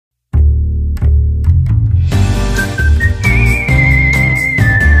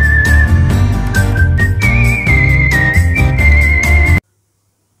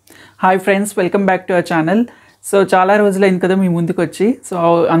Hi friends, welcome back to our channel. So చాలా రోజులైంది కదా మీ ముందుకు వచ్చి. సో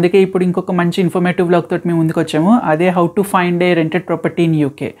అందుకే ఇప్పుడు ఇంకొక మంచి ఇన్ఫర్మేటివ్ వ్లాగ్ తోటి మీ ముందుకు వచ్చాము. అదే how to find a rented property in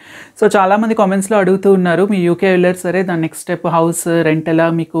UK. So చాలామంది కామెంట్స్లో అడుగుతూ ఉన్నారు, మీ యూకే వెళ్ళారు సరే, దాని నెక్స్ట్ స్టెప్ హౌస్ రెంట్ ఎలా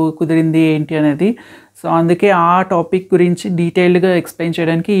మీకు కుదిరింది ఏంటి అనేది. సో అందుకే ఆ టాపిక్ గురించి డీటెయిల్డ్గా ఎక్స్ప్లెయిన్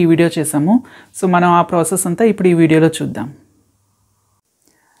చేయడానికి ఈ వీడియో చేసాము. సో మనం ఆ ప్రాసెస్ అంతా ఇప్పుడు ఈ వీడియోలో చూద్దాం.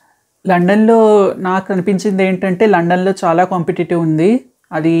 లండన్లో నాకు అనిపించింది ఏంటంటే, లండన్లో చాలా కాంపిటేటివ్ ఉంది.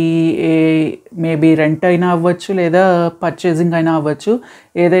 అది మేబీ రెంట్ అయినా అవ్వచ్చు, లేదా పర్చేసింగ్ అయినా అవ్వచ్చు,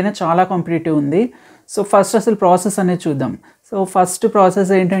 ఏదైనా చాలా కాంపిటేటివ్ ఉంది. సో ఫస్ట్ అసలు ప్రాసెస్ అనేది చూద్దాం. సో ఫస్ట్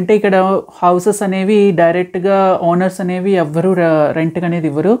ప్రాసెస్ ఏంటంటే, ఇక్కడ హౌసెస్ అనేవి డైరెక్ట్గా ఓనర్స్ అనేవి ఎవ్వరు రెంట్కి అనేది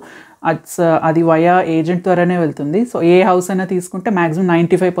ఇవ్వరు. అది వయా ఏజెంట్ ద్వారానే వెళ్తుంది. సో ఏ హౌస్ అయినా తీసుకుంటే మ్యాక్సిమం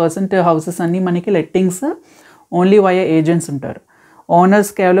 95% హౌసెస్ అన్నీ మనకి లెట్టింగ్స్ ఓన్లీ వయా ఏజెంట్స్ ఉంటారు. ఓనర్స్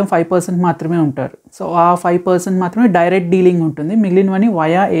కేవలం 5% మాత్రమే ఉంటారు. సో ఆ 5% మాత్రమే డైరెక్ట్ డీలింగ్ ఉంటుంది, మిగిలినవన్నీ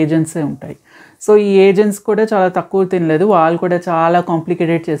వయా ఏజెంట్సే ఉంటాయి. సో ఈ ఏజెంట్స్ కూడా చాలా తక్కువ తినలేదు, వాళ్ళు కూడా చాలా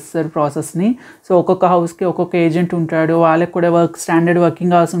కాంప్లికేటెడ్ చేస్తారు ప్రాసెస్ని. సో ఒక్కొక్క హౌస్కి ఒక్కొక్క ఏజెంట్ ఉంటాడు, వాళ్ళకి కూడా స్టాండర్డ్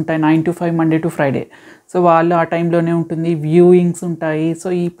వర్కింగ్ అవర్స్ ఉంటాయి, 9 to 5 Monday to Friday. So వాళ్ళు ఆ టైంలోనే ఉంటుంది, వ్యూయింగ్స్ ఉంటాయి. సో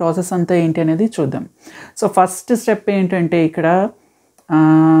ఈ ప్రాసెస్ అంతా ఏంటి అనేది చూద్దాం. సో ఫస్ట్ స్టెప్ ఏంటంటే ఇక్కడ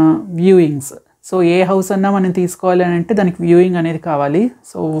వ్యూయింగ్స్. సో ఏ హౌస్ అన్నా మనం తీసుకోవాలి అని అంటే దానికి వ్యూయింగ్ అనేది కావాలి.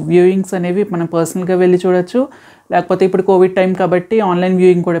 సో వ్యూయింగ్స్ అనేవి మనం పర్సనల్గా వెళ్ళి చూడొచ్చు, లేకపోతే ఇప్పుడు కోవిడ్ టైం కాబట్టి ఆన్లైన్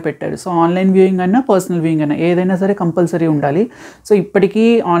వ్యూయింగ్ కూడా పెట్టారు. సో ఆన్లైన్ వ్యూయింగ్ అన్నా పర్సనల్ వ్యూయింగ్ అన్నా ఏదైనా సరే కంపల్సరీ ఉండాలి. సో ఇప్పటికీ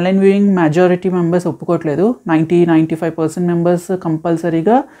ఆన్లైన్ వ్యూయింగ్ మెజారిటీ మెంబర్స్ ఒప్పుకోవట్లేదు. 95% మెంబర్స్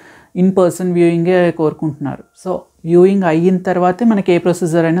కంపల్సరీగా ఇన్ పర్సన్ వ్యూయింగే కోరుకుంటున్నారు. సో వ్యూయింగ్ అయిన తర్వాతే మనకి ఏ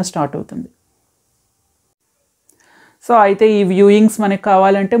ప్రొసీజర్ అయినా స్టార్ట్ అవుతుంది. సో అయితే ఈ వ్యూయింగ్స్ మనకు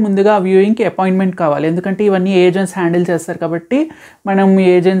కావాలంటే ముందుగా ఆ వ్యూయింగ్కి అపాయింట్మెంట్ కావాలి, ఎందుకంటే ఇవన్నీ ఏజెంట్స్ హ్యాండిల్ చేస్తారు కాబట్టి. మనం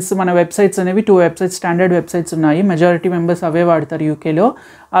ఏజెంట్స్ మన వెబ్సైట్స్ అనేవి 2 వెబ్సైట్స్, స్టాండర్డ్ వెబ్సైట్స్ ఉన్నాయి, మెజారిటీ మెంబర్స్ అవే వాడతారు యూకేలో.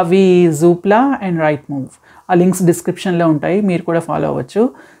 అవి జూప్లా అండ్ rightmove. ఆ లింక్స్ డిస్క్రిప్షన్లో ఉంటాయి, మీరు కూడా ఫాలో అవ్వచ్చు.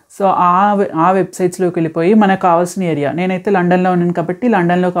 సో ఆ వెబ్సైట్స్లోకి వెళ్ళిపోయి మనకు కావాల్సిన ఏరియా, నేనైతే లండన్లో ఉన్నాను కాబట్టి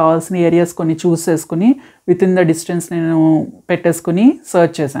లండన్లో కావాల్సిన ఏరియాస్ కొన్ని చూస్ చేసుకుని విత్ ఇన్ ద డిస్టెన్స్ నేను పెట్టేసుకుని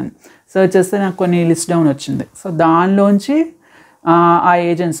సర్చ్ చేశాను. సర్చ్ చేస్తే నాకు కొన్ని లిస్ట్ డౌన్ వచ్చింది. సో దానిలోంచి ఆ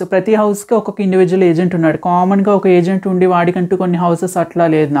ఏజెంట్స్, ప్రతి హౌస్కి ఒక్కొక్క ఇండివిజువల్ ఏజెంట్ ఉన్నాడు. కామన్గా ఒక ఏజెంట్ ఉండి వాడికంటూ కొన్ని హౌసెస్ అట్లా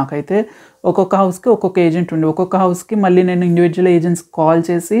లేదు. నాకైతే ఒక్కొక్క హౌస్కి ఒక్కొక్క ఏజెంట్ ఉండి, ఒక్కొక్క హౌస్కి మళ్ళీ నేను ఇండివిజువల్ ఏజెంట్స్ కాల్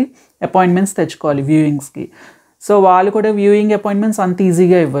చేసి అపాయింట్మెంట్స్ తెచ్చుకోవాలి వ్యూయింగ్స్కి. సో వాళ్ళు కూడా వ్యూయింగ్ అపాయింట్మెంట్స్ అంత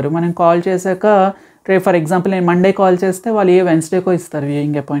ఈజీగా ఇవ్వరు. మనం కాల్ చేశాక, రేపు ఫర్ ఎగ్జాంపుల్ నేను మండే కాల్ చేస్తే వాళ్ళు వెన్స్డేకో ఇస్తారు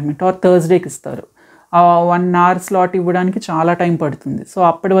వ్యూయింగ్ అపాయింట్మెంట్, ఆర్ థర్స్డేకి ఇస్తారు. 1 hour స్లాట్ ఇవ్వడానికి చాలా టైం పడుతుంది. సో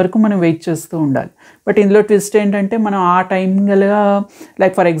అప్పటి వరకు మనం వెయిట్ చేస్తూ ఉండాలి. బట్ ఇందులో ట్విస్ట్ ఏంటంటే, మనం ఆ టైం గలగా,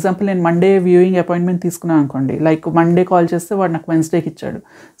 లైక్ ఫర్ ఎగ్జాంపుల్ నేను మండే వ్యూయింగ్ అపాయింట్మెంట్ తీసుకున్నాను అనుకోండి, లైక్ మండే కాల్ చేస్తే వాడు నాకు వెన్స్డేకి ఇచ్చాడు.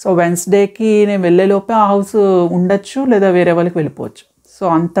 సో వెన్స్డేకి నేను వెళ్ళేలోపే ఆ హౌస్ ఉండొచ్చు, లేదా వేరే వాళ్ళకి వెళ్ళిపోవచ్చు. సో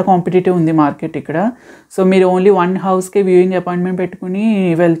అంత కాంపిటేటివ్ ఉంది మార్కెట్ ఇక్కడ. సో మీరు ఓన్లీ 1 హౌస్కి వ్యూయింగ్ అపాయింట్మెంట్ పెట్టుకుని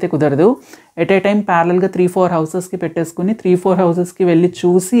వెళ్తే కుదరదు. ఎట్ ఏ టైం ప్యారల్గా 3-4 హౌసెస్కి పెట్టేసుకుని 3-4 హౌసెస్కి వెళ్ళి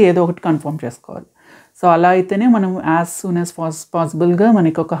చూసి ఏదో ఒకటి కన్ఫర్మ్ చేసుకోవాలి. సో అలా అయితేనే మనం యాజ్ సూన్ యాజ్ పాసిబుల్గా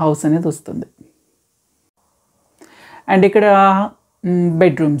మనకి ఒక హౌస్ అనేది వస్తుంది. అండ్ ఇక్కడ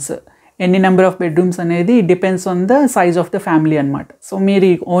బెడ్రూమ్స్, ఎన్ని నెంబర్ ఆఫ్ బెడ్రూమ్స్ అనేది depends on the size of the family అనమాట. సో మీరు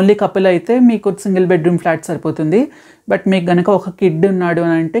ఓన్లీ కపుల్ అయితే మీకు సింగిల్ బెడ్రూమ్ ఫ్లాట్ సరిపోతుంది. బట్ మీకు కనుక ఒక కిడ్ ఉన్నాడు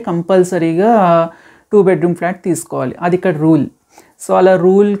అని అంటే కంపల్సరీగా 2 bedroom ఫ్లాట్ తీసుకోవాలి. అది ఇక్కడ రూల్. సో అలా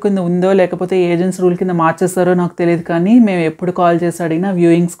రూల్ కింద ఉందో లేకపోతే ఏజెంట్స్ రూల్ కింద మార్చేస్తారో నాకు తెలియదు, కానీ మేము ఎప్పుడు కాల్ చేసి అడిగినా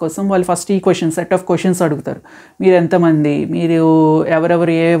వ్యూయింగ్స్ కోసం వాళ్ళు ఫస్ట్ ఈ క్వశ్చన్స్, సెట్ ఆఫ్ క్వశ్చన్స్ అడుగుతారు. మీరు ఎంతమంది, మీరు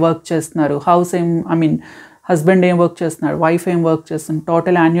ఎవరెవరు ఏ వర్క్ చేస్తున్నారు, హౌస్ హస్బెండ్ ఏం వర్క్ చేస్తున్నాడు, వైఫ్ ఏం వర్క్ చేస్తున్నాడు,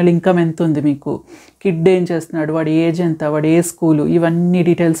 టోటల్ యాన్యువల్ ఇన్కమ్ ఎంత ఉంది మీకు, కిడ్ ఏం చేస్తున్నాడు, వాడి ఏజ్ ఎంత, వాడు ఏ స్కూలు, ఇవన్నీ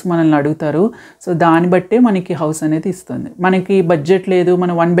డీటెయిల్స్ మనల్ని అడుగుతారు. సో దాన్ని బట్టే మనకి హౌస్ అనేది ఇస్తుంది. మనకి బడ్జెట్ లేదు,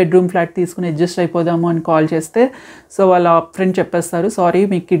 మనం 1 bedroom ఫ్లాట్ తీసుకుని అడ్జస్ట్ అయిపోదాము అని కాల్ చేస్తే, సో వాళ్ళ ఫ్రెండ్ చెప్పేస్తారు, సారీ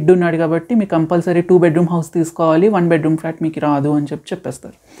మీకు కిడ్ ఉన్నాడు కాబట్టి మీకు కంపల్సరీ 2 bedroom హౌస్ తీసుకోవాలి, 1 bedroom ఫ్లాట్ మీకు రాదు అని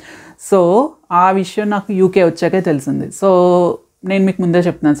చెప్పేస్తారు. సో ఆ విషయం నాకు యూకే వచ్చాకే తెలిసింది. సో నేను మీకు ముందే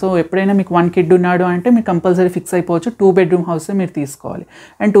చెప్తున్నాను. సో ఎప్పుడైనా మీకు 1 kid ఉన్నాడు అంటే మీరు కంపల్సరీ ఫిక్స్ అయిపోవచ్చు, 2 bedroom హౌసే మీరు తీసుకోవాలి.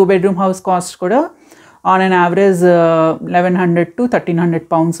 అండ్ 2 bedroom హౌస్ కాస్ట్ కూడా on an average 1100 to 1300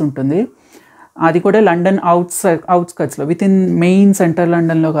 pounds ఉంటుంది. అది కూడా London అవుట్స్కట్స్లో, with in main centre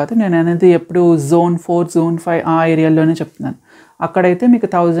లండన్లో కాదు. నేను అనేది ఎప్పుడు Zone 4, Zone 5 ఆ ఏరియాలోనే చెప్తున్నాను. అక్కడైతే మీకు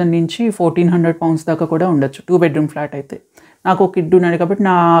 1000 నుంచి 1400 pounds దాకా కూడా ఉండొచ్చు 2 bedroom ఫ్లాట్ అయితే. నాకు ఒక కిడ్ ఉన్నాడు కాబట్టి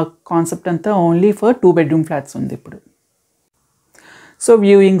నా కాన్సెప్ట్ అంతా ఓన్లీ ఫర్ 2 bedroom ఫ్లాట్స్ ఉంది ఇప్పుడు. సో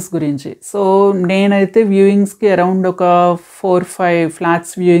వ్యూయింగ్స్ గురించి, సో నేనైతే వ్యూయింగ్స్కి అరౌండ్ ఒక 4-5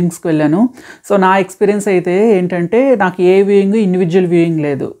 ఫ్లాట్స్ వ్యూయింగ్స్కి వెళ్ళాను. సో నా ఎక్స్పీరియన్స్ అయితే ఏంటంటే, నాకు ఏ వ్యూయింగ్ ఇండివిజువల్ వ్యూయింగ్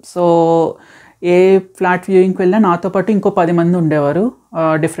లేదు. సో ఏ ఫ్లాట్ వ్యూయింగ్కి వెళ్ళినా నాతో పాటు ఇంకో 10 మంది ఉండేవారు.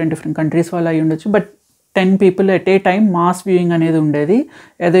 డిఫరెంట్ కంట్రీస్ వాళ్ళు అయి ఉండొచ్చు. But 10 people at a time mass viewing అనేది ఉండేది.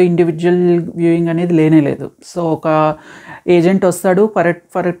 ఏదో ఇండివిజువల్ వ్యూయింగ్ అనేది లేనేలేదు. సో ఒక ఏజెంట్ వస్తాడు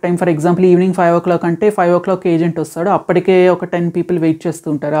ఫర్ ఎగ్జాంపుల్ ఈవినింగ్ 5 o'clock అంటే 5 o'clock ఏజెంట్ వస్తాడు. అప్పటికే ఒక 10 people వెయిట్ చేస్తూ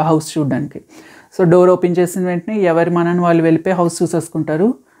ఉంటారు ఆ హౌస్ చూడడానికి. సో డోర్ ఓపెన్ చేసిన వెంటనే ఎవరి మనని వాళ్ళు వెళ్ళిపోయి హౌస్ చూసేసుకుంటారు.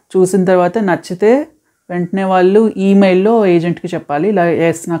 చూసిన తర్వాత నచ్చితే వెంటనే వాళ్ళు ఈమెయిల్లో ఏజెంట్కి చెప్పాలి, ఇలా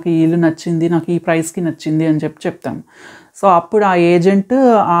ఎస్ నాకు ఈ ఇల్లు నచ్చింది, నాకు ఈ ప్రైస్కి నచ్చింది అని చెప్తాము. సో అప్పుడు ఆ ఏజెంట్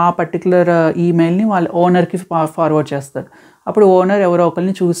ఆ పర్టికులర్ ఈమెయిల్ని వాళ్ళ ఓనర్కి ఫార్వర్డ్ చేస్తారు. అప్పుడు ఓనర్ ఎవరో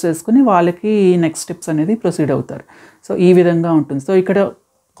ఒకరిని చూస్ చేసుకుని వాళ్ళకి నెక్స్ట్ స్టెప్స్ అనేది ప్రొసీడ్ అవుతారు. సో ఈ విధంగా ఉంటుంది. సో ఇక్కడ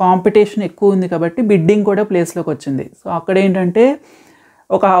కాంపిటీషన్ ఎక్కువ ఉంది కాబట్టి బిడ్డింగ్ కూడా ప్లేస్లోకి వచ్చింది. సో అక్కడ ఏంటంటే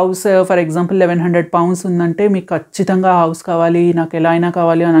ఒక హౌస్ ఫర్ ఎగ్జాంపుల్ £1,100 ఉందంటే మీకు ఖచ్చితంగా హౌస్ కావాలి, నాకు ఎలా అయినా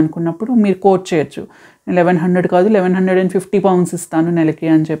కావాలి అని అనుకున్నప్పుడు మీరు కోట్ చేయొచ్చు. 1100 కాదు £1,150 ఇస్తాను నెలకి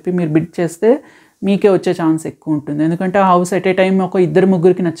అని చెప్పి మీరు బిడ్ చేస్తే మీకే వచ్చే ఛాన్స్ ఎక్కువ ఉంటుంది. ఎందుకంటే ఆ హౌస్ ఎట్ ఏ టైం ఒక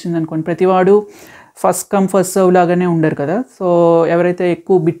 2-3 నచ్చింది అనుకోండి, ప్రతివాడు ఫస్ట్ కమ్ ఫస్ట్ సర్వ్ లాగానే ఉండరు కదా. సో ఎవరైతే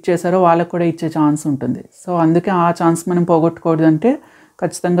ఎక్కువ బిడ్ చేశారో వాళ్ళకు కూడా ఇచ్చే ఛాన్స్ ఉంటుంది. సో అందుకే ఆ ఛాన్స్ మనం పోగొట్టుకోవద్దంటే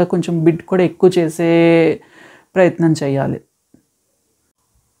ఖచ్చితంగా కొంచెం బిడ్ కూడా ఎక్కువ చేసే ప్రయత్నం చేయాలి.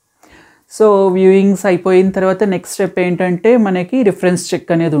 సో వ్యూయింగ్స్ అయిపోయిన తర్వాత నెక్స్ట్ స్టెప్ ఏంటంటే మనకి రిఫరెన్స్ చెక్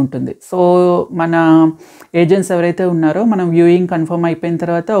అనేది ఉంటుంది. సో మన ఏజెంట్స్ ఎవరైతే ఉన్నారో మనం వ్యూయింగ్ కన్ఫర్మ్ అయిపోయిన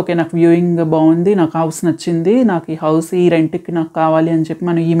తర్వాత ఓకే నాకు వ్యూయింగ్ బాగుంది, నాకు హౌస్ నచ్చింది, నాకు ఈ హౌస్ ఈ రెంట్కి నాకు కావాలి అని చెప్పి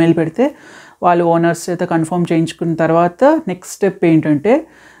మనం ఈమెయిల్ పెడితే వాళ్ళు ఓనర్స్ చేత కన్ఫర్మ్ చేయించుకున్న తర్వాత నెక్స్ట్ స్టెప్ ఏంటంటే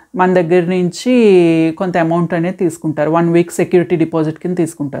మన దగ్గర నుంచి కొంత అమౌంట్ అనేది తీసుకుంటారు. 1 week సెక్యూరిటీ డిపాజిట్ కింద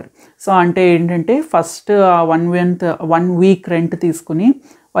తీసుకుంటారు. సో అంటే ఏంటంటే ఫస్ట్ ఆ 1 week రెంట్ తీసుకుని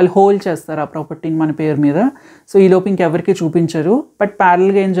వాళ్ళు హోల్డ్ చేస్తారు ఆ ప్రాపర్టీని మన పేరు మీద. సో ఈలోపు ఇంకెవరికి చూపించరు. బట్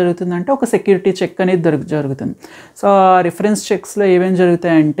ప్యారల్గా ఏం జరుగుతుందంటే ఒక సెక్యూరిటీ చెక్ అనేది జరుగుతుంది. సో రిఫరెన్స్ చెక్స్లో ఏమేమి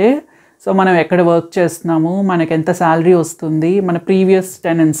జరుగుతాయంటే సో మనం ఎక్కడ వర్క్ చేస్తున్నాము, మనకి ఎంత శాలరీ వస్తుంది, మన ప్రీవియస్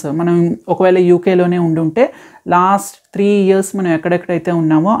టెనెంట్స్, మనం ఒకవేళ యూకేలోనే ఉండుంటే లాస్ట్ 3 years మనం ఎక్కడెక్కడైతే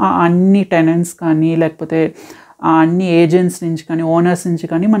ఉన్నామో ఆ అన్ని టెనెంట్స్ కానీ లేకపోతే ఆ అన్ని ఏజెంట్స్ నుంచి కానీ ఓనర్స్ నుంచి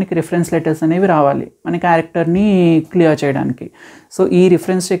కానీ మనకి రిఫరెన్స్ లెటర్స్ అనేవి రావాలి మన క్యారెక్టర్ని క్లియర్ చేయడానికి. సో ఈ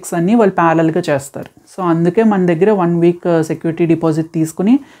రిఫరెన్స్ చెక్స్ అన్నీ వాళ్ళు ప్యారల్గా చేస్తారు. సో అందుకే మన దగ్గర 1 week సెక్యూరిటీ డిపాజిట్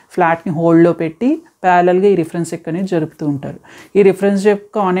తీసుకుని ఫ్లాట్ని హోల్డ్లో పెట్టి ప్యారల్గా ఈ రిఫరెన్స్ చెక్ అనేది జరుపుతూ ఉంటారు. ఈ reference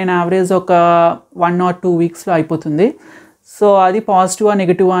check on N average ఒక 1 or 2 weeksలో అయిపోతుంది. సో అది పాజిటివా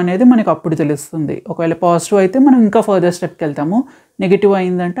నెగిటివా అనేది మనకు అప్పుడు తెలుస్తుంది. ఒకవేళ పాజిటివ్ అయితే మనం ఇంకా ఫర్దర్ స్టెప్కి వెళ్తాము, నెగిటివ్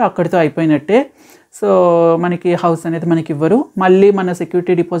అయిందంటే అక్కడితో అయిపోయినట్టే. సో మనకి హౌస్ అనేది మనకి ఇవ్వరు, మళ్ళీ మన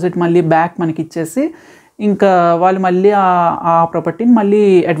సెక్యూరిటీ డిపాజిట్ మళ్ళీ బ్యాక్ మనకి ఇచ్చేసి ఇంకా వాళ్ళు మళ్ళీ ఆ ప్రాపర్టీని మళ్ళీ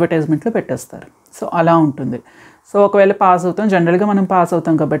అడ్వర్టైజ్మెంట్లో పెట్టేస్తారు. సో అలా ఉంటుంది. సో ఒకవేళ పాస్ అవుతాం, జనరల్గా మనం పాస్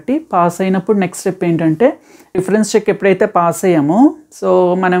అవుతాం కాబట్టి పాస్ అయినప్పుడు నెక్స్ట్ స్టెప్ ఏంటంటే రిఫరెన్స్ చెక్ ఎప్పుడైతే పాస్ అయ్యామో సో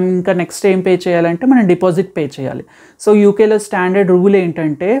మనం ఇంకా నెక్స్ట్ ఏం పే చేయాలంటే మనం డిపాజిట్ పే చేయాలి. సో యూకేలో స్టాండర్డ్ రూల్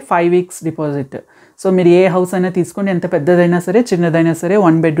ఏంటంటే 5 weeks డిపాజిట్. సో మీరు ఏ హౌస్ అయినా తీసుకోండి, ఎంత పెద్దదైనా సరే చిన్నదైనా సరే,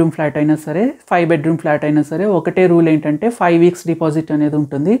 1 bedroom ఫ్లాట్ అయినా సరే 5 bedroom ఫ్లాట్ అయినా సరే ఒకటే రూల్ ఏంటంటే 5 weeks డిపాజిట్ అనేది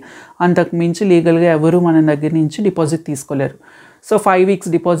ఉంటుంది. అంతకు మించి లీగల్గా ఎవరు మన దగ్గర నుంచి డిపాజిట్ తీసుకోలేరు. సో 5 weeks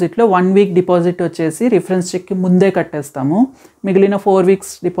డిపాజిట్లో 1 week డిపాజిట్ వచ్చేసి రిఫరెన్స్ చెక్కి ముందే కట్టేస్తాము, మిగిలిన 4 weeks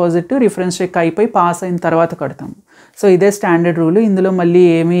డిపాజిట్ రిఫరెన్స్ చెక్ అయిపోయి పాస్ అయిన తర్వాత కడతాము. సో ఇదే స్టాండర్డ్ రూల్, ఇందులో మళ్ళీ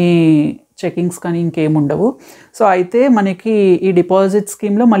ఏమీ చెకింగ్స్ కానీ ఇంకేం ఉండవు. సో అయితే మనకి ఈ డిపాజిట్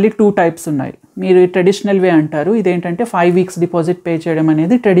స్కీమ్లో మళ్ళీ 2 types ఉన్నాయి. మీరు ట్రెడిషనల్ వే అంటారు, ఇదేంటంటే 5 weeks డిపాజిట్ పే చేయడం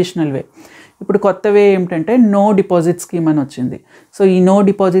అనేది ట్రెడిషనల్ వే. ఇప్పుడు కొత్త వే ఏమిటంటే నో డిపాజిట్ స్కీమ్ అని వచ్చింది. సో ఈ నో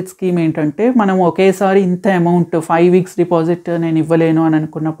డిపాజిట్ స్కీమ్ ఏంటంటే మనం ఒకేసారి ఇంత అమౌంట్ 5 weeks డిపాజిట్ నేను ఇవ్వలేను అని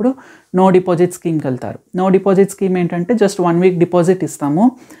అనుకున్నప్పుడు నో డిపాజిట్ స్కీమ్కి వెళ్తారు. నో డిపాజిట్ స్కీమ్ ఏంటంటే జస్ట్ 1 week డిపాజిట్ ఇస్తాము,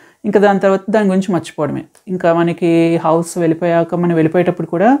 ఇంకా దాని తర్వాత దాని గురించి మర్చిపోవడమే. ఇంకా మనకి హౌస్ వెళ్ళిపోయాక మనం వెళ్ళిపోయేటప్పుడు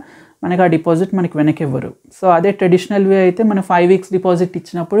కూడా మనకి ఆ డిపాజిట్ మనకి వెనక్కి ఇవ్వరు. సో అదే ట్రెడిషనల్ వే అయితే మనం 5 weeks డిపాజిట్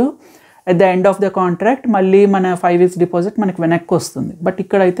ఇచ్చినప్పుడు at the end of the contract మళ్ళీ మన 5 weeks డిపాజిట్ మనకి వెనక్కి వస్తుంది. బట్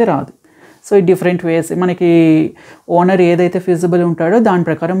ఇక్కడైతే రాదు. సో ఈ డిఫరెంట్ వేస్ మనకి ఓనర్ ఏదైతే ఫీజిబుల్ ఉంటాడో దాని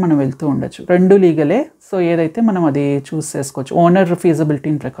ప్రకారం మనం వెళ్తూ ఉండొచ్చు. 2 లీగలే. సో ఏదైతే మనం అది చూస్ చేసుకోవచ్చు ఓనర్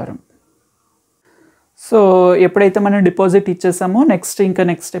ఫీజిబిలిటీని ప్రకారం. సో ఎప్పుడైతే మనం డిపాజిట్ ఇచ్చేసామో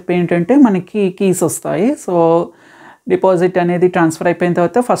నెక్స్ట్ స్టెప్ ఏంటంటే మనకి కీస్ వస్తాయి. సో డిపాజిట్ అనేది ట్రాన్స్ఫర్ అయిపోయిన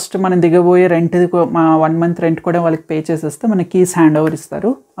తర్వాత ఫస్ట్ మనం దిగబోయే రెంట్ మా 1 month రెంట్ కూడా వాళ్ళకి పే చేసేస్తే మనకి కీస్ హ్యాండ్ ఓవర్ ఇస్తారు.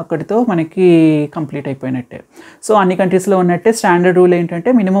 అక్కడితో మనకి కంప్లీట్ అయిపోయినట్టే. సో అన్ని కంట్రీస్లో ఉన్నట్టే స్టాండర్డ్ రూల్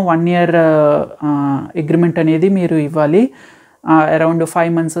ఏంటంటే మినిమం 1 year అగ్రిమెంట్ అనేది మీరు ఇవ్వాలి. అరౌండ్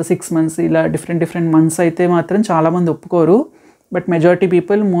 5 months 6 months ఇలా డిఫరెంట్ మంత్స్ అయితే మాత్రం చాలామంది ఒప్పుకోరు. But majority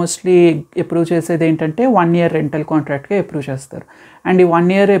people mostly approve చేసేది ఏంటంటే 1 year రెంటల్ కాంట్రాక్ట్గా అప్రూవ్ చేస్తారు. అండ్ ఈ 1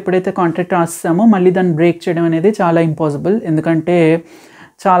 year ఎప్పుడైతే కాంట్రాక్ట్ రాస్తామో మళ్ళీ దాన్ని బ్రేక్ చేయడం అనేది చాలా ఇంపాసిబుల్. ఎందుకంటే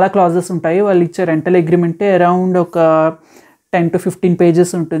చాలా క్లాజెస్ ఉంటాయి. వాళ్ళు ఇచ్చే రెంటల్ అగ్రిమెంటే అరౌండ్ ఒక 10 to 15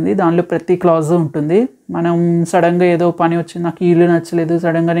 పేజెస్ ఉంటుంది. దానిలో ప్రతి క్లాజ్ ఉంటుంది. మనం సడన్గా ఏదో పని వచ్చింది, నాకు ఇల్లు నచ్చలేదు,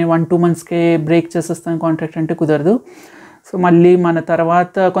 సడన్గా నేను 1-2 మంత్స్కే బ్రేక్ చేసేస్తాను కాంట్రాక్ట్ అంటే కుదరదు. సో మళ్ళీ మన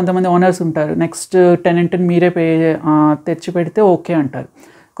తర్వాత కొంతమంది ఓనర్స్ ఉంటారు, నెక్స్ట్ టెనెంట్ని మీరే తెచ్చి పెడితే ఓకే అంటారు.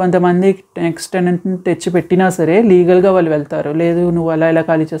 కొంతమంది నెక్స్ట్ టెనెంట్ని తెచ్చి పెట్టినా సరే లీగల్గా వాళ్ళు వెళ్తారు, లేదు నువ్వు అలా ఇలా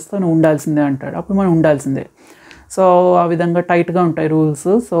ఖాళీ చేస్తావు, నువ్వు ఉండాల్సిందే అంటాడు. అప్పుడు మనం ఉండాల్సిందే. సో ఆ విధంగా టైట్గా ఉంటాయి రూల్స్.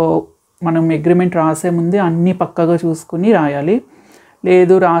 సో మనం అగ్రిమెంట్ రాసే ముందే అన్నీ పక్కగా చూసుకుని రాయాలి.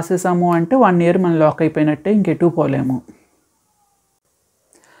 లేదు రాసేసాము అంటే 1 year మనం లాక్ అయిపోయినట్టే, ఇంకెటు పోలేము.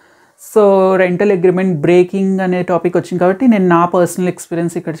 సో రెంటల్ అగ్రిమెంట్ బ్రేకింగ్ అనే టాపిక్ వచ్చింది కాబట్టి నేను నా పర్సనల్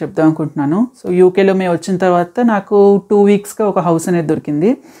ఎక్స్పీరియన్స్ ఇక్కడ చెప్దాం అనుకుంటున్నాను. సో యూకేలో మేము వచ్చిన తర్వాత నాకు 2 weeksగా ఒక హౌస్ అనేది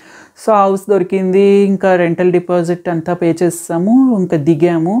దొరికింది. సో హౌస్ దొరికింది, ఇంకా రెంటల్ డిపాజిట్ అంతా పే చేసాము, ఇంకా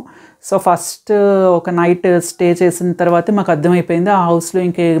దిగాము. సో ఫస్ట్ ఒక నైట్ స్టే చేసిన తర్వాత మాకు అర్థమైపోయింది ఆ హౌస్లో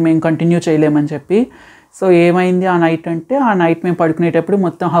ఇంకే మేము కంటిన్యూ చేయలేమని చెప్పి. సో ఏమైంది ఆ నైట్ అంటే, ఆ నైట్ మేము పడుకునేటప్పుడు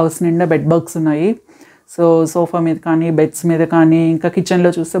మొత్తం హౌస్ నిండా బెడ్ బగ్స్ ఉన్నాయి. సో సోఫా మీద కానీ, బెడ్స్ మీద కానీ, ఇంకా కిచెన్లో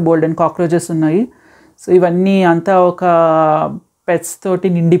చూస్తే బోల్డెన్ కాక్రోచెస్ ఉన్నాయి. సో ఇవన్నీ అంతా ఒక పెట్స్ తోటి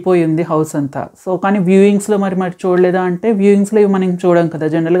నిండిపోయి ఉంది హౌస్ అంతా. సో కానీ వ్యూయింగ్స్లో మరి చూడలేదా అంటే, వ్యూయింగ్స్లో ఇవి మనం చూడం కదా.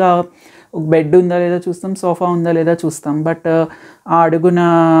 జనరల్గా ఒక బెడ్ ఉందా లేదా చూస్తాం, సోఫా ఉందా లేదా చూస్తాం. బట్ ఆ అడుగున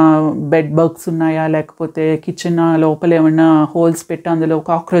బెడ్ బగ్స్ ఉన్నాయా, లేకపోతే కిచెన్ లోపల ఏమైనా హోల్స్ పెట్టి అందులో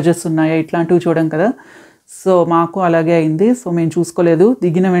కాక్రోచెస్ ఉన్నాయా, ఇట్లాంటివి చూడం కదా. సో మాకు అలాగే అయింది. సో మేము చూసుకోలేదు.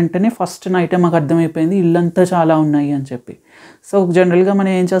 దిగిన వెంటనే ఫస్ట్ నైటే మాకు అర్థమైపోయింది ఇల్లంతా చాలా ఉన్నాయి అని చెప్పి. సో జనరల్గా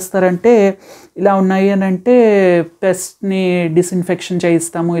మనం ఏం చేస్తారంటే, ఇలా ఉన్నాయి అని అంటే పెస్ట్ని డిస్ఇన్ఫెక్షన్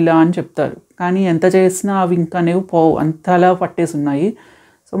చేయిస్తాము ఇలా అని చెప్తారు. కానీ ఎంత చేసినా అవి ఇంకా అనేవి పోవు, అంతలా పట్టేసి ఉన్నాయి.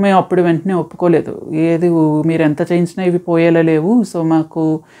 సో మేము అప్పుడు వెంటనే ఒప్పుకోలేదు. ఏది మీరు ఎంత చేయించినా ఇవి పోయేలా లేవు, సో మాకు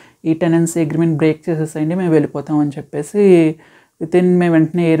ఈ టెనెన్సీ అగ్రిమెంట్ బ్రేక్ చేసేసేయండి, మేము వెళ్ళిపోతాం అని చెప్పేసి మేము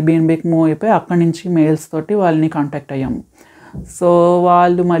వెంటనే ఎయిర్బిఎన్బికి మూవ్ అయిపోయి అక్కడి నుంచి మెయిల్స్ తోటి వాళ్ళని కాంటాక్ట్ అయ్యాము. సో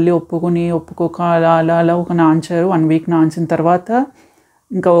వాళ్ళు మళ్ళీ ఒప్పుకోక అలా అలా అలా ఒక నాంచారు. 1 week నాంచిన తర్వాత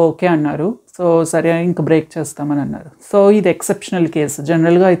ఇంకా ఓకే అన్నారు. సో సరే ఇంకా బ్రేక్ చేస్తామని అన్నారు. సో ఇది ఎక్సెప్షనల్ కేసు,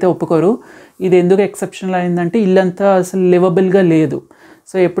 జనరల్గా అయితే ఒప్పుకోరు. ఇది ఎందుకు ఎక్సెప్షనల్ అయిందంటే, ఇల్లంతా అసలు లివబుల్గా లేదు.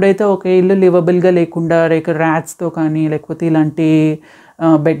 సో ఎప్పుడైతే ఒక ఇల్లు లివబుల్గా లేకుండా ర్యాట్స్తో కానీ, లేకపోతే ఇలాంటి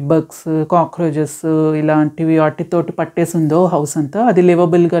బెడ్ బగ్స్, కాక్రోచెస్ ఇలాంటివి వాటితోటి పట్టేసిందో హౌస్ అంతా, అది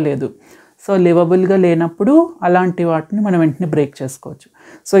లివబుల్గా లేదు. సో లివబుల్గా లేనప్పుడు అలాంటి వాటిని మనం వెంటనే బ్రేక్ చేసుకోవచ్చు.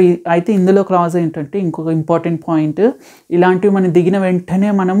 సో అయితే ఇందులో క్లాజ్ ఏంటంటే, ఇంకొక ఇంపార్టెంట్ పాయింట్, ఇలాంటివి మనం దిగిన వెంటనే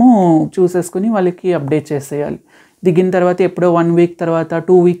మనము చూసేసుకుని వాళ్ళకి అప్డేట్ చేసేయాలి. దిగిన తర్వాత ఎప్పుడో 1 week తర్వాత,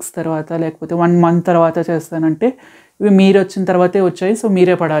 2 weeks తర్వాత, లేకపోతే 1 month తర్వాత చేస్తానంటే, ఇవి మీరు వచ్చిన తర్వాతే వచ్చాయి, సో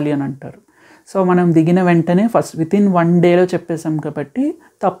మీరే పడాలి అని అంటారు. సో మనం దిగిన వెంటనే ఫస్ట్ within 1 dayలో చెప్పేసాం కాబట్టి,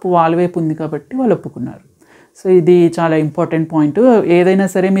 తప్పు వాళ్ళ వైపు ఉంది కాబట్టి వాళ్ళు ఒప్పుకున్నారు. సో ఇది చాలా ఇంపార్టెంట్ పాయింట్. ఏదైనా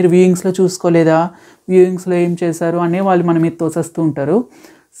సరే మీరు వ్యూయింగ్స్లో చూసుకోలేదా, వ్యూయింగ్స్లో ఏం చేశారు అనే వాళ్ళు మన మీద తోసేస్తూ ఉంటారు.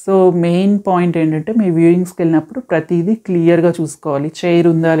 సో మెయిన్ పాయింట్ ఏంటంటే, మీ వ్యూయింగ్స్కి వెళ్ళినప్పుడు ప్రతిదీ క్లియర్గా చూసుకోవాలి. చైర్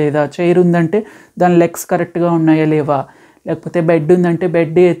ఉందా లేదా, చైర్ ఉందంటే దాని లెగ్స్ కరెక్ట్గా ఉన్నాయా లేవా, లేకపోతే బెడ్ ఉందంటే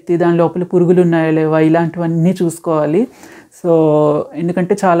బెడ్ ఎత్తి దాని లోపల పురుగులు ఉన్నాయా లేవా, ఇలాంటివన్నీ చూసుకోవాలి. సో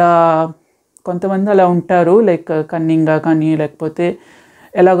ఎందుకంటే చాలా కొంతమంది అలా ఉంటారు, లైక్ కన్నింగ్గా కానీ, లేకపోతే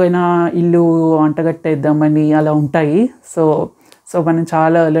ఎలాగైనా ఇల్లు అంటగట్టేద్దామని అలా ఉంటాయి. సో మనం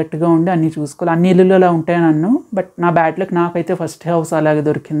చాలా అలర్ట్గా ఉండి అన్నీ చూసుకోవాలి. అన్ని ఇల్లులు అలా ఉంటాయని అన్ను, బట్ నా బ్యాడ్ లక్ నాకైతే ఫస్ట్ హౌస్ అలాగే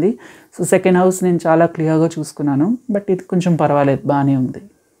దొరికింది. సో సెకండ్ హౌస్ నేను చాలా క్లియర్గా చూసుకున్నాను, బట్ ఇది కొంచెం పర్వాలేదు, బాగానే ఉంది.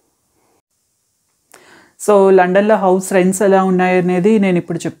 సో లండన్లో హౌస్ రెంట్స్ ఎలా ఉన్నాయనేది నేను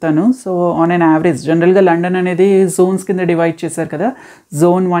ఇప్పుడు చెప్తాను. సో ఆన్ అన్ యావరేజ్ జనరల్గా లండన్ అనేది జోన్స్ కింద డివైడ్ చేశారు కదా.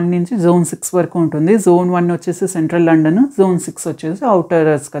 Zone 1 నుంచి Zone 6 వరకు ఉంటుంది. Zone 1 వచ్చేసి సెంట్రల్ లండన్, Zone 6 వచ్చేసి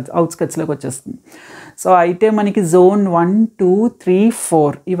అవుట్స్కట్స్లోకి వచ్చేస్తుంది. సో అయితే మనకి Zone 1, 2, 3,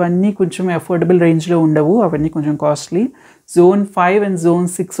 4 ఇవన్నీ కొంచెం అఫోర్డబుల్ రేంజ్లో ఉండవు, అవన్నీ కొంచెం కాస్ట్లీ. Zone 5 అండ్ Zone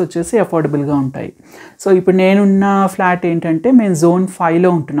 6 వచ్చేసి అఫోర్డబుల్గా ఉంటాయి. సో ఇప్పుడు నేనున్న ఫ్లాట్ ఏంటంటే, మేము Zone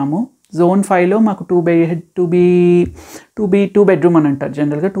 5లో ఉంటున్నాము. Zone 5లో మాకు 2 bedroom అని అంటారు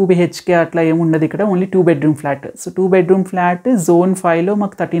జనరల్గా. 2 BHK అట్లా ఏముండదు ఇక్కడ, only 2 bedroom flat. So 2 bedroom flat Zone 5లో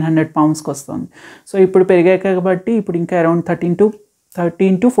మాకు £1,300 వస్తుంది. సో ఇప్పుడు పెరిగాక కాబట్టి ఇప్పుడు ఇంకా అరౌండ్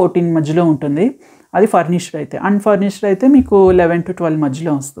 13 to 14 మధ్యలో ఉంటుంది. అది ఫర్నిష్డ్ అయితే. అన్ఫర్నిష్డ్ అయితే మీకు 11 to 12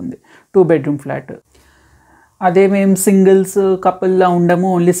 మధ్యలో వస్తుంది 2 bedroom ఫ్లాట్. అదే మేము సింగిల్స్ కపుల్లా ఉండము,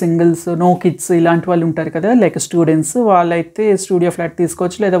 ఓన్లీ సింగిల్స్, నో కిడ్స్ ఇలాంటి వాళ్ళు ఉంటారు కదా, లైక్ స్టూడెంట్స్, వాళ్ళైతే స్టూడియో ఫ్లాట్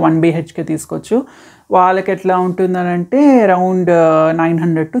తీసుకోవచ్చు, లేదా 1 BHK తీసుకోవచ్చు. వాళ్ళకి ఎట్లా ఉంటుందని అంటే అరౌండ్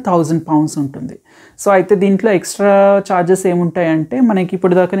 900 to £1,000 ఉంటుంది. సో అయితే దీంట్లో ఎక్స్ట్రా ఛార్జెస్ ఏముంటాయంటే, మనకి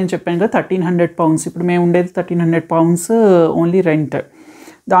ఇప్పుడు దాకా నేను చెప్పాను కదా £1,300, ఇప్పుడు మేము ఉండేది £1,300 ఓన్లీ రెంట్.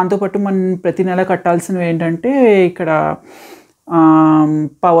 దాంతోపాటు మనం ప్రతి నెల కట్టాల్సినవి ఏంటంటే, ఇక్కడ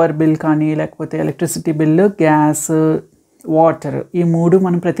పవర్ బిల్ కానీ లేకపోతే ఎలక్ట్రిసిటీ బిల్, గ్యాస్, వాటర్, ఈ 3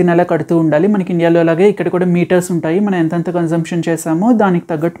 మనం ప్రతి నెల కడుతూ ఉండాలి. మనకి ఇండియాలో అలాగే ఇక్కడ కూడా మీటర్స్ ఉంటాయి. మనం ఎంతెంత కన్సంప్షన్ చేసామో దానికి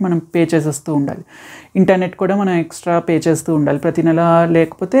తగ్గట్టు మనం పే చేసేస్తూ ఉండాలి. ఇంటర్నెట్ కూడా మనం ఎక్స్ట్రా పే చేస్తూ ఉండాలి ప్రతి నెల,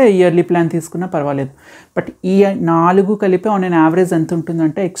 లేకపోతే ఇయర్లీ ప్లాన్ తీసుకున్నా పర్వాలేదు. బట్ ఈ 4 కలిపి ఆన్ అన్ యావరేజ్ ఎంత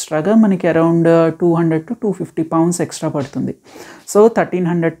ఉంటుందంటే ఎక్స్ట్రాగా మనకి అరౌండ్ 200 to 250 pounds ఎక్స్ట్రా పడుతుంది. సో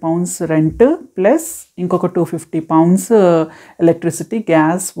 1300 pounds రెంట్ ప్లస్ ఇంకొక 250 pounds electricity,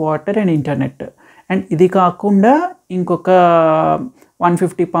 gas, water and internet. And ఇది కాకుండా ఇంకొక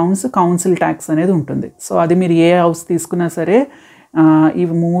 150 pounds కౌన్సిల్ ట్యాక్స్ అనేది ఉంటుంది. సో అది మీరు ఏ హౌస్ తీసుకున్నా సరే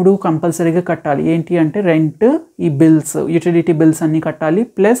ఇవి 3 కంపల్సరీగా కట్టాలి. ఏంటి అంటే రెంట్, ఈ బిల్స్, యూటిలిటీ బిల్స్ అన్నీ కట్టాలి,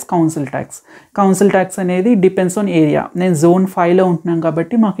 plus council tax. Council tax అనేది డిపెండ్స్ ఆన్ ఏరియా. నేను జోన్ 5లో ఉంటున్నాను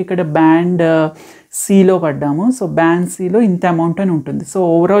కాబట్టి మాకు ఇక్కడ బ్యాండ్ సిలో పడ్డాము. సో బ్యాండ్ సిలో ఇంత అమౌంట్ అని ఉంటుంది. సో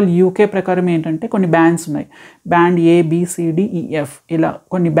ఓవరాల్ యూకే ప్రకారం ఏంటంటే కొన్ని బ్యాండ్స్ ఉన్నాయి. బ్యాండ్ ABCDEF ఇలా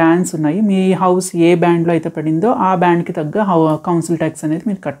కొన్ని బ్యాండ్స్ ఉన్నాయి. మీ హౌస్ ఏ బ్యాండ్లో అయితే పడిందో ఆ బ్యాండ్కి తగ్గ కౌన్సిల్ ట్యాక్స్ అనేది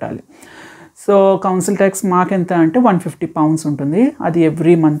మీరు కట్టాలి. సో కౌన్సిల్ ట్యాక్స్ మాకెంత అంటే 150 pounds ఉంటుంది. అది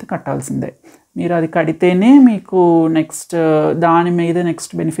ఎవ్రీ మంత్ కట్టాల్సిందే. మీరు అది కడితేనే మీకు నెక్స్ట్ దాని మీద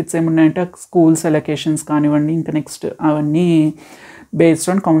నెక్స్ట్ బెనిఫిట్స్ ఏమున్నాయంటే స్కూల్స్ అలొకేషన్స్ కానివ్వండి, ఇంకా నెక్స్ట్ అవన్నీ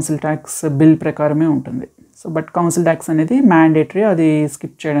based on council tax bill ప్రకారమే ఉంటుంది. సో బట్ కౌన్సిల్ ట్యాక్స్ అనేది మ్యాండేటరీ, అది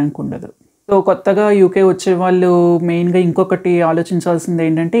స్కిప్ చేయడానికి ఉండదు. సో కొత్తగా యూకే వచ్చే వాళ్ళు మెయిన్గా ఇంకొకటి ఆలోచించాల్సింది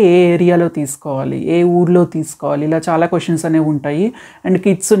ఏంటంటే ఏ ఏరియాలో తీసుకోవాలి, ఏ ఊర్లో తీసుకోవాలి, ఇలా చాలా క్వశ్చన్స్ అనేవి ఉంటాయి. అండ్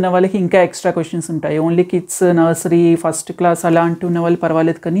కిడ్స్ ఉన్న వాళ్ళకి ఇంకా ఎక్స్ట్రా క్వశ్చన్స్ ఉంటాయి. Only kids nursery, first class అలాంటి ఉన్న వాళ్ళు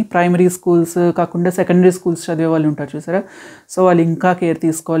పర్వాలేదు, కానీ ప్రైమరీ స్కూల్స్ కాకుండా సెకండరీ స్కూల్స్ చదివే వాళ్ళు ఉంటారు చూసారా. సో వాళ్ళు ఇంకా కేర్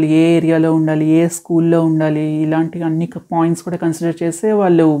తీసుకోవాలి, ఏ ఏరియాలో ఉండాలి, ఏ స్కూల్లో ఉండాలి, ఇలాంటి అన్ని పాయింట్స్ కూడా కన్సిడర్ చేస్తే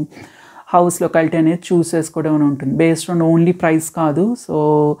వాళ్ళు హౌస్ లొకాలిటీ అనేది చూస్ చేసుకోవడం అని ఉంటుంది. బేస్డ్ ఆన్ ఓన్లీ ప్రైస్ కాదు. సో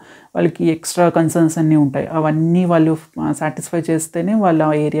వాళ్ళకి ఎక్స్ట్రా కన్సర్న్స్ అన్నీ ఉంటాయి. అవన్నీ వాళ్ళు సాటిస్ఫై చేస్తేనే వాళ్ళు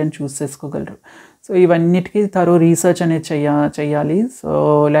ఆ ఏరియాని చూస్ చేసుకోగలరు. సో ఇవన్నిటికీ తరో రీసెర్చ్ అనేది చెయ్యాలి. సో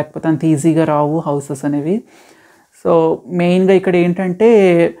లేకపోతే అంత ఈజీగా రావు హౌసెస్ అనేవి. సో మెయిన్గా ఇక్కడ ఏంటంటే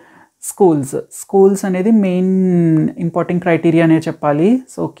స్కూల్స్ అనేది మెయిన్ ఇంపార్టెంట్ క్రైటీరియా అనే చెప్పాలి.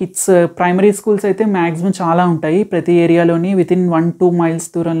 సో కిడ్స్ ప్రైమరీ స్కూల్స్ అయితే మ్యాక్సిమం చాలా ఉంటాయి. ప్రతి ఏరియాలోని వితిన్ 1-2 miles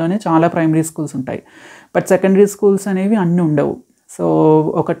దూరంలోనే చాలా ప్రైమరీ స్కూల్స్ ఉంటాయి. బట్ సెకండరీ స్కూల్స్ అనేవి అన్నీ ఉండవు. సో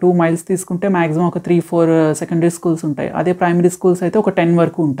ఒక 2 miles తీసుకుంటే మ్యాక్సిమం ఒక 3-4 సెకండరీ స్కూల్స్ ఉంటాయి. అదే ప్రైమరీ స్కూల్స్ అయితే ఒక 10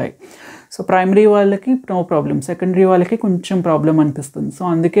 వరకు ఉంటాయి. సో ప్రైమరీ వాళ్ళకి నో ప్రాబ్లం, సెకండరీ వాళ్ళకి కొంచెం ప్రాబ్లం అనిపిస్తుంది. సో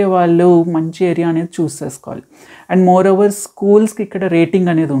అందుకే వాళ్ళు మంచి ఏరియా అనేది చూస్ చేసుకోవాలి. అండ్ మోర్ ఓవర్ స్కూల్స్కి ఇక్కడ రేటింగ్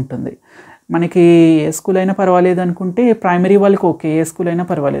అనేది ఉంటుంది. మనకి ఏ స్కూల్ అయినా పర్వాలేదు అనుకుంటే ప్రైమరీ వాళ్ళకి ఓకే, ఏ స్కూల్ అయినా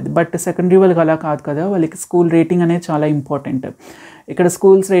పర్వాలేదు. బట్ సెకండరీ వాళ్ళకి అలా కాదు కదా, వాళ్ళకి స్కూల్ రేటింగ్ అనేది చాలా ఇంపార్టెంట్. ఇక్కడ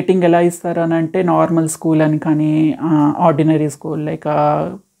స్కూల్స్ రేటింగ్ ఎలా ఇస్తారు అని అంటే నార్మల్ స్కూల్ అని కానీ, ordinary school like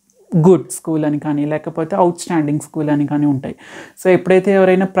good school అని కానీ, లేకపోతే అవుట్ స్టాండింగ్ స్కూల్ అని కానీ ఉంటాయి. సో ఎప్పుడైతే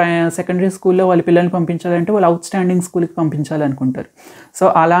ఎవరైనా సెకండరీ స్కూల్లో వాళ్ళ పిల్లల్ని పంపించాలంటే వాళ్ళు అవుట్ స్టాండింగ్ స్కూల్కి పంపించాలనుకుంటారు. సో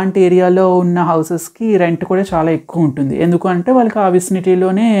అలాంటి ఏరియాలో ఉన్న హౌసెస్కి రెంట్ కూడా చాలా ఎక్కువ ఉంటుంది. ఎందుకంటే వాళ్ళకి ఆ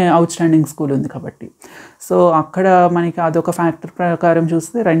విసినిటీలోనే అవుట్ స్టాండింగ్ స్కూల్ ఉంది కాబట్టి. సో అక్కడ మనకి అదొక ఫ్యాక్టర్ ప్రకారం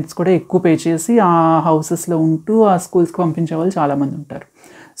చూస్తే రెంట్స్ కూడా ఎక్కువ పే చేసి ఆ హౌసెస్లో ఉంటూ ఆ స్కూల్స్కి పంపించే వాళ్ళు చాలామంది ఉంటారు.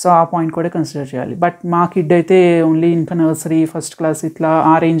 సో ఆ పాయింట్ కూడా కన్సిడర్ చేయాలి. బట్ మా కిడ్ అయితే ఓన్లీ ఇంకా నర్సరీ, ఫస్ట్ క్లాస్ ఇట్లా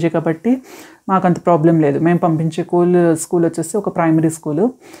ఆ రేంజే కాబట్టి మాకు అంత ప్రాబ్లం లేదు. మేము పంపించే స్కూల్ వచ్చేసి ఒక ప్రైమరీ స్కూలు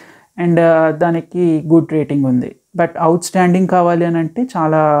అండ్ దానికి గుడ్ రేటింగ్ ఉంది. బట్ అవుట్ స్టాండింగ్ కావాలి అని అంటే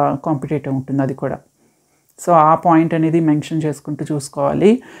చాలా కాంపిటేటివ్ ఉంటుంది అది కూడా. సో ఆ పాయింట్ అనేది మెన్షన్ చేసుకుంటూ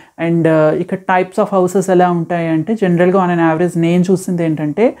చూసుకోవాలి. అండ్ ఇక్కడ టైప్స్ ఆఫ్ హౌసెస్ ఎలా ఉంటాయి అంటే జనరల్గా ఆన్ అన్ యావరేజ్ నేను చూసింది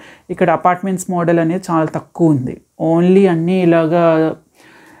ఏంటంటే ఇక్కడ అపార్ట్మెంట్స్ మోడల్ అనేది చాలా తక్కువ ఉంది. ఓన్లీ అన్నీ ఇలాగా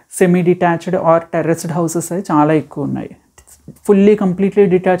సెమీ డిటాచ్డ్ ఆర్ టెర్రస్డ్ హౌసెస్ అవి చాలా ఎక్కువ ఉన్నాయి. ఫుల్లీ కంప్లీట్లీ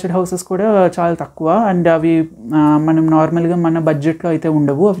డిటాచ్డ్ హౌసెస్ కూడా చాలా తక్కువ. అండ్ అవి మనం నార్మల్గా మన బడ్జెట్లో అయితే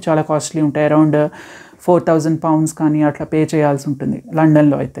ఉండవు, అవి చాలా కాస్ట్లీ ఉంటాయి. అరౌండ్ 4,000 pounds కానీ అట్లా పే చేయాల్సి ఉంటుంది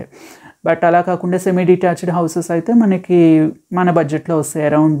లండన్లో అయితే. బట్ అలా కాకుండా సెమీ డిటాచ్డ్ హౌసెస్ అయితే మనకి మన బడ్జెట్లో వస్తాయి.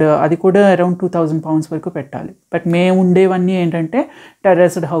 అది కూడా అరౌండ్ 2,000 pounds వరకు పెట్టాలి. బట్ మేము ఉండేవన్నీ ఏంటంటే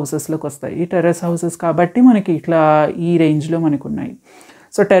టెర్రస్డ్ హౌసెస్లోకి వస్తాయి. ఈ టెర్రస్ హౌసెస్ కాబట్టి మనకి ఇట్లా ఈ రేంజ్లో మనకు ఉన్నాయి.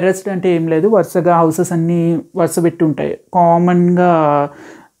 సో టెర్రస్డ్ అంటే ఏం లేదు, వరుసగా హౌసెస్ అన్నీ వరుస పెట్టి ఉంటాయి. కామన్గా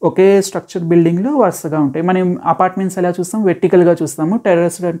ఒకే స్ట్రక్చర్ బిల్డింగ్లో వరుసగా ఉంటాయి. మనం అపార్ట్మెంట్స్ ఎలా చూస్తాం, వెర్టికల్గా చూస్తాము.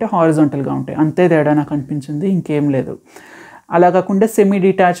 టెర్రస్డ్ అంటే హారిజాంటల్గా ఉంటాయి. అంతే తేడా నాకు అనిపించింది, ఇంకేం లేదు. అలా కాకుండా సెమీ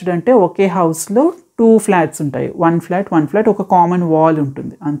డిటాచ్డ్ అంటే ఒకే హౌస్లో 2 flats ఉంటాయి. 1 flat ఒక కామన్ వాల్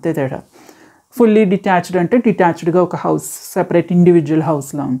ఉంటుంది, అంతే తేడా. ఫుల్లీ డిటాచ్డ్ అంటే డిటాచ్డ్గా ఒక హౌస్ సెపరేట్ ఇండివిజువల్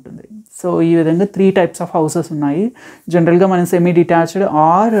హౌస్లా ఉంటుంది. సో ఈ విధంగా 3 types ఆఫ్ హౌసెస్ ఉన్నాయి. జనరల్గా మనం సెమీ డిటాచ్డ్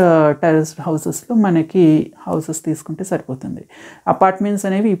ఆర్ టెర్రస్డ్ హౌసెస్లో మనకి హౌసెస్ తీసుకుంటే సరిపోతుంది. అపార్ట్మెంట్స్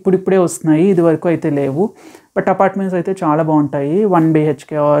అనేవి ఇప్పుడిప్పుడే వస్తున్నాయి, ఇది వరకు అయితే లేవు. బట్ అపార్ట్మెంట్స్ అయితే చాలా బాగుంటాయి, 1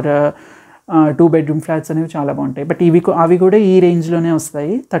 BHK ఆర్ 2 bedroom ఫ్లాట్స్ అనేవి చాలా బాగుంటాయి. బట్ అవి కూడా ఈ రేంజ్లోనే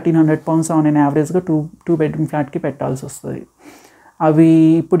వస్తాయి. 1300 pounds ఆన్ అన్ యావరేజ్గా టూ బెడ్రూమ్ ఫ్లాట్కి పెట్టాల్సి వస్తుంది. అవి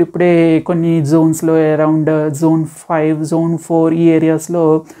ఇప్పుడిప్పుడే కొన్ని జోన్స్లో అరౌండ్ Zone 5, Zone 4 ఈ ఏరియాస్లో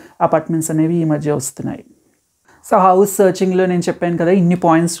అపార్ట్మెంట్స్ అనేవి ఈ మధ్య వస్తున్నాయి. సో హౌస్ సర్చింగ్లో నేను చెప్పాను కదా, ఇన్ని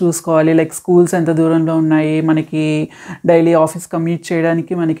పాయింట్స్ చూసుకోవాలి. లైక్ స్కూల్స్ ఎంత దూరంలో ఉన్నాయి, మనకి డైలీ ఆఫీస్ కమ్యూట్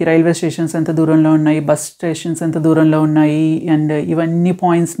చేయడానికి మనకి రైల్వే స్టేషన్స్ ఎంత దూరంలో ఉన్నాయి, బస్ స్టేషన్స్ ఎంత దూరంలో ఉన్నాయి, అండ్ ఇవన్నీ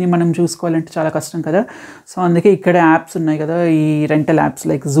పాయింట్స్ని మనం చూసుకోవాలంటే చాలా కష్టం కదా. సో అందుకే ఇక్కడ యాప్స్ ఉన్నాయి కదా, ఈ rental apps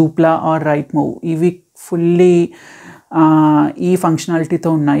like Zoopla are rightmove, ఇవి ఫుల్లీ ఈ ఫంక్షనాలిటీతో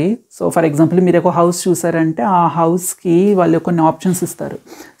ఉన్నాయి. సో ఫర్ ఎగ్జాంపుల్ మీరు ఒక హౌస్ చూసారంటే ఆ హౌస్కి వాళ్ళు కొన్ని ఆప్షన్స్ ఇస్తారు.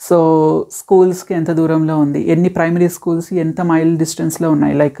 సో స్కూల్స్కి ఎంత దూరంలో ఉంది, ఎన్ని ప్రైమరీ స్కూల్స్ ఎంత మైల్ డిస్టెన్స్లో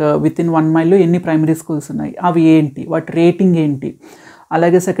ఉన్నాయి, లైక్ విత్ ఇన్ 1 mile ఎన్ని ప్రైమరీ స్కూల్స్ ఉన్నాయి, అవి ఏంటి, వాటి రేటింగ్ ఏంటి,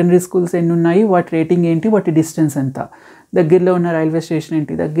 అలాగే సెకండరీ స్కూల్స్ ఎన్ని ఉన్నాయి, వాటి రేటింగ్ ఏంటి, వాటి డిస్టెన్స్ ఎంత, దగ్గరలో ఉన్న రైల్వే స్టేషన్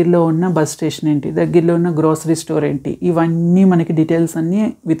ఏంటి, దగ్గరలో ఉన్న బస్ స్టేషన్ ఏంటి, దగ్గరలో ఉన్న గ్రోసరీ స్టోర్ ఏంటి, ఇవన్నీ మనకి డీటెయిల్స్ అన్నీ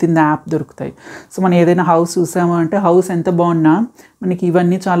విత్ ఇన్ ద యాప్ దొరుకుతాయి. సో మనం ఏదైనా హౌస్ చూసామో అంటే హౌస్ ఎంత బాగున్నా మనకి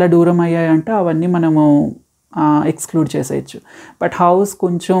ఇవన్నీ చాలా దూరం అయ్యాయంటే అవన్నీ మనము ఎక్స్క్లూడ్ చేసేయచ్చు. బట్ హౌస్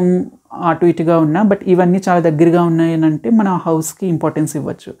కొంచెం అటు ఇటుగా ఉన్నా బట్ ఇవన్నీ చాలా దగ్గరగా ఉన్నాయనంటే మన హౌస్కి ఇంపార్టెన్స్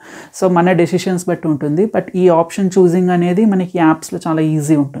ఇవ్వచ్చు. సో మన డెసిషన్స్ బట్టి ఉంటుంది. బట్ ఈ ఆప్షన్ చూసింగ్ అనేది మనకి యాప్స్లో చాలా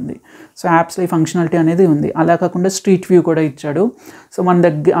ఈజీ ఉంటుంది. సో యాప్స్లో ఈ ఫంక్షనాలిటీ అనేది ఉంది. అలా కాకుండా స్ట్రీట్ వ్యూ కూడా ఇచ్చాడు. సో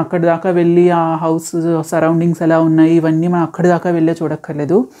మన అక్కడి దాకా వెళ్ళి ఆ హౌస్ సరౌండింగ్స్ ఎలా ఉన్నాయి ఇవన్నీ మనం అక్కడి దాకా వెళ్ళే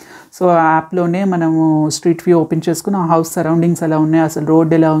చూడక్కర్లేదు. సో యాప్లోనే మనము స్ట్రీట్ వ్యూ ఓపెన్ చేసుకుని ఆ హౌస్ సరౌండింగ్స్ ఎలా ఉన్నాయి, అసలు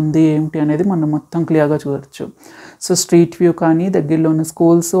రోడ్ ఎలా ఉంది ఏంటి అనేది మనం మొత్తం క్లియర్గా చూడవచ్చు. సో స్ట్రీట్ వ్యూ కానీ దగ్గరలో ఉన్న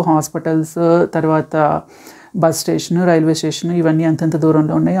స్కూల్స్, హాస్పిటల్స్, తర్వాత బస్ స్టేషన్, రైల్వే స్టేషన్ ఇవన్నీ ఎంతెంత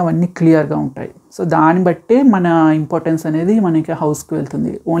దూరంలో ఉన్నాయి అవన్నీ క్లియర్గా ఉంటాయి. సో దాన్ని బట్టే మన ఇంపార్టెన్స్ అనేది మనకి హౌస్కి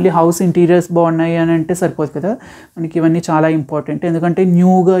వెళ్తుంది. ఓన్లీ హౌస్ ఇంటీరియర్స్ బాగున్నాయి అని అంటే సరిపోదు కదా, మనకి ఇవన్నీ చాలా ఇంపార్టెంట్. ఎందుకంటే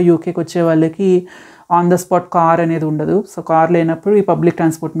న్యూగా యూకేకి వచ్చే వాళ్ళకి ఆన్ ద స్పాట్ కార్ అనేది ఉండదు. సో కార్ లేనప్పుడు ఈ పబ్లిక్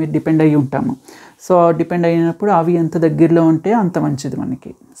ట్రాన్స్పోర్ట్ మీద డిపెండ్ అయ్యి ఉంటాము. సో డిపెండ్ అయినప్పుడు అవి ఎంత దగ్గరలో ఉంటే అంత మంచిది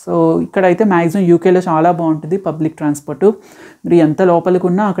మనకి. సో ఇక్కడైతే మ్యాక్సిమం యూకేలో చాలా బాగుంటుంది పబ్లిక్ ట్రాన్స్పోర్ట్. మీరు ఎంత లోపలికి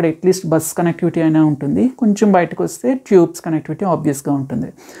ఉన్నా అక్కడ అట్లీస్ట్ బస్ కనెక్టివిటీ అయినా ఉంటుంది. కొంచెం బయటకు వస్తే ట్యూబ్స్ కనెక్టివిటీ ఆబ్వియస్గా ఉంటుంది.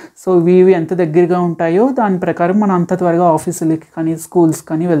 సో ఇవి ఎంత దగ్గరగా ఉంటాయో దాని ప్రకారం మనం అంత త్వరగా ఆఫీసులకి కానీ స్కూల్స్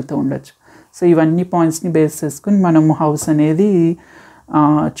కానీ వెళ్తూ ఉండొచ్చు. సో ఇవన్నీ పాయింట్స్ని బేస్ చేసుకుని మనం హౌస్ అనేది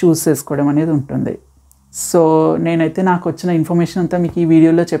చూస్ చేసుకోవడం అనేది ఉంటుంది. సో నేనైతే నాకు వచ్చిన ఇన్ఫర్మేషన్ అంతా మీకు ఈ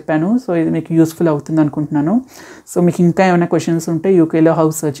వీడియోలో చెప్పాను. సో ఇది మీకు యూస్ఫుల్ అవుతుంది అనుకుంటున్నాను. సో మీకు ఇంకా ఏమైనా క్వశ్చన్స్ ఉంటే యూకేలో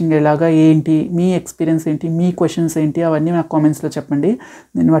హౌస్ సర్చింగ్ ఎలాగా, ఏంటి మీ ఎక్స్పీరియన్స్ ఏంటి, మీ క్వశ్చన్స్ ఏంటి, అవన్నీ నాకు కామెంట్స్లో చెప్పండి.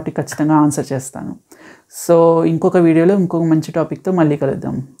 నేను వాటికి ఖచ్చితంగా ఆన్సర్ చేస్తాను. సో ఇంకొక వీడియోలో ఇంకొక మంచి టాపిక్తో మళ్ళీ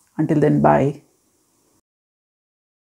కలుద్దాం. Until then bye.